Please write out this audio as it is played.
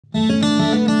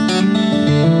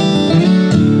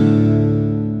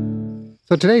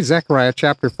So today, Zechariah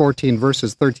chapter 14,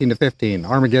 verses 13 to 15,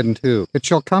 Armageddon II. It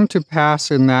shall come to pass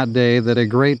in that day that a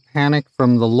great panic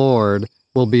from the Lord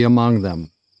will be among them.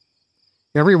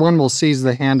 Everyone will seize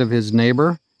the hand of his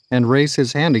neighbor and raise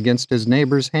his hand against his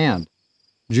neighbor's hand.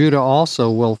 Judah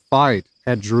also will fight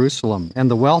at Jerusalem,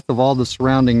 and the wealth of all the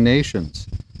surrounding nations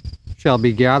shall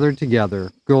be gathered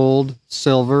together, gold,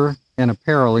 silver, and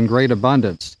apparel in great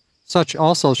abundance. Such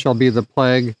also shall be the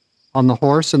plague on the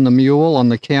horse and the mule, on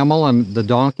the camel and the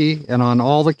donkey, and on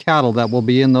all the cattle that will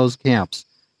be in those camps.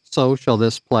 So shall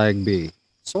this plague be.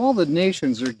 So all the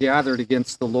nations are gathered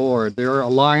against the Lord. Their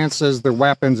alliances, their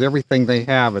weapons, everything they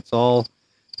have,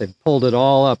 they've pulled it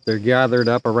all up. They're gathered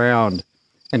up around.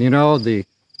 And you know,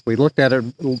 we looked at it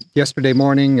yesterday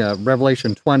morning,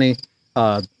 Revelation 20.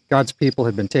 God's people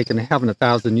had been taken to heaven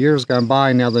 1,000 years gone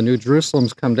by. Now the New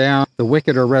Jerusalem's come down. The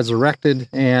wicked are resurrected,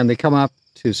 and they come up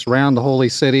to surround the holy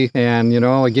city. And, you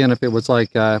know, again, if it was like,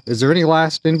 is there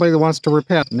anybody that wants to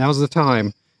repent? Now's the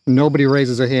time. Nobody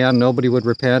raises a hand. Nobody would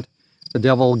repent. The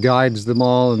devil guides them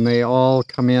all, and they all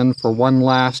come in for one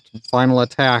last final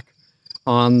attack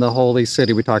on the holy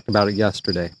city. We talked about it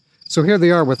yesterday. So here they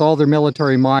are with all their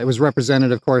military might. It was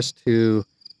represented, of course, to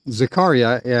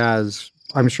Zechariah as,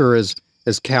 I'm sure, as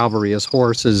cavalry, as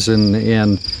horses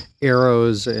and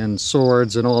arrows and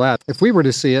swords and all that. If we were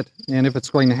to see it, and if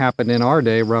it's going to happen in our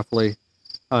day, roughly,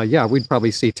 we'd probably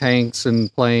see tanks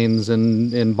and planes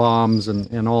and bombs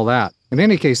and all that. In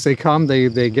any case, they come,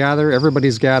 they gather,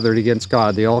 everybody's gathered against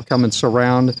God. They all come and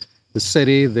surround the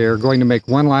city. They're going to make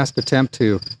one last attempt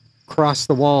to cross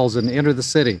the walls and enter the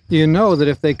city. You know that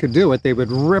if they could do it, they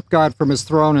would rip God from his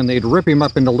throne and they'd rip him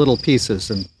up into little pieces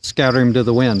and scatter him to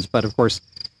the winds. But of course,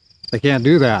 they can't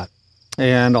do that.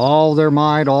 And all their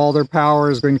might, all their power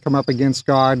is going to come up against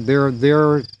God.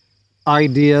 Their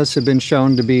ideas have been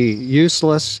shown to be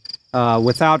useless,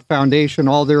 without foundation.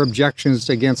 All their objections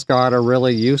against God are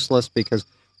really useless because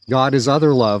God is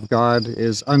other love. God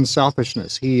is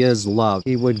unselfishness. He is love.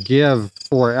 He would give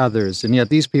for others. And yet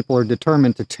these people are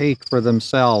determined to take for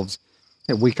themselves.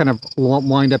 And we kind of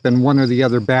wind up in one or the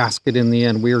other basket in the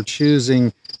end. We are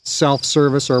choosing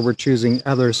self-service or we're choosing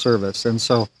other service. And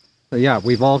so, yeah,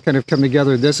 we've all kind of come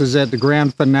together. This is it, the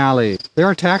grand finale. Their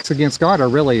attacks against God are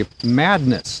really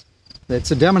madness.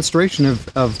 It's a demonstration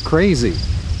of crazy.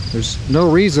 There's no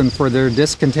reason for their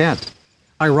discontent.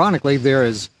 Ironically, there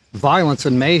is violence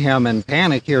and mayhem and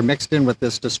panic here mixed in with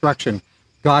this destruction.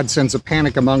 God sends a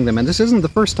panic among them. And this isn't the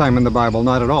first time in the Bible,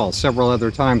 not at all. Several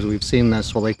other times we've seen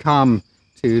this. Well, they come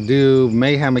to do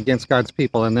mayhem against God's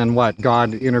people, and then what?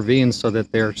 God intervenes so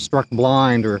that they're struck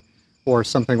blind or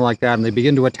something like that, and they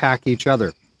begin to attack each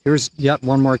other. Here's yet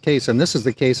one more case, and this is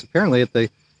the case apparently at the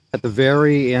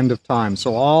very end of time.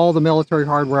 So all the military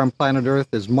hardware on planet Earth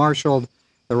is marshaled.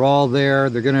 They're all there.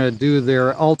 They're going to do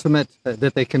their ultimate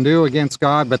that they can do against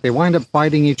God, but they wind up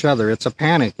fighting each other. It's a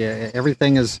panic.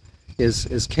 Everything is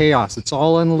chaos. It's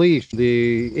all unleashed.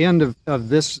 The end of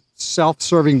this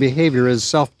self-serving behavior is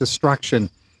self-destruction,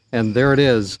 and there it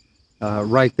is,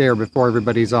 right there before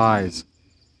everybody's eyes.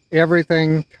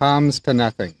 Everything comes to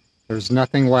nothing. There's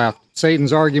nothing left.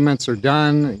 Satan's arguments are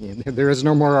done. There is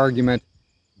no more argument.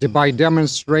 By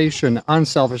demonstration,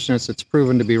 unselfishness, it's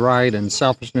proven to be right, and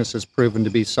selfishness is proven to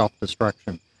be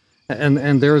self-destruction.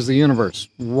 And there's the universe.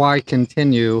 Why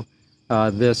continue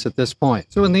this at this point?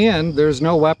 So in the end, there's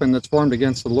no weapon that's formed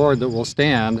against the Lord that will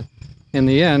stand. In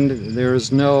the end,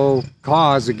 there's no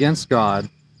cause against God.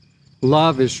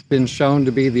 Love has been shown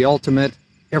to be the ultimate.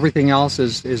 Everything else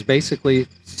is basically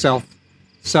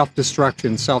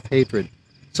self-destruction, self-hatred.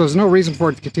 So there's no reason for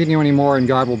it to continue anymore, and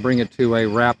God will bring it to a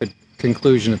rapid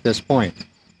conclusion at this point.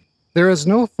 There is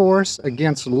no force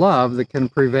against love that can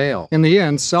prevail. In the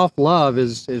end, self-love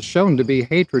is shown to be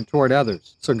hatred toward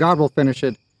others. So God will finish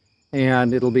it,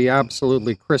 and it'll be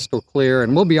absolutely crystal clear,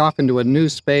 and we'll be off into a new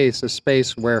space, a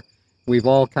space where we've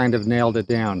all kind of nailed it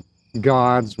down.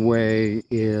 God's way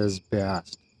is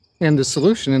best. And the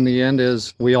solution in the end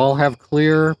is we all have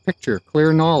clear picture,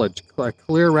 clear knowledge, a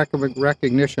clear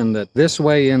recognition that this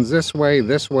way ends this way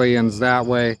ends that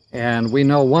way. And we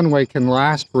know one way can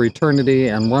last for eternity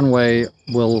and one way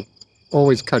will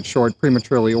always cut short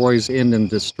prematurely, always end in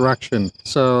destruction.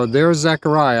 So there's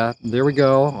Zechariah. There we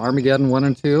go, Armageddon 1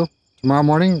 and 2. Tomorrow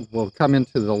morning, we'll come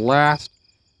into the last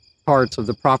parts of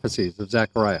the prophecies of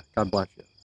Zechariah. God bless you.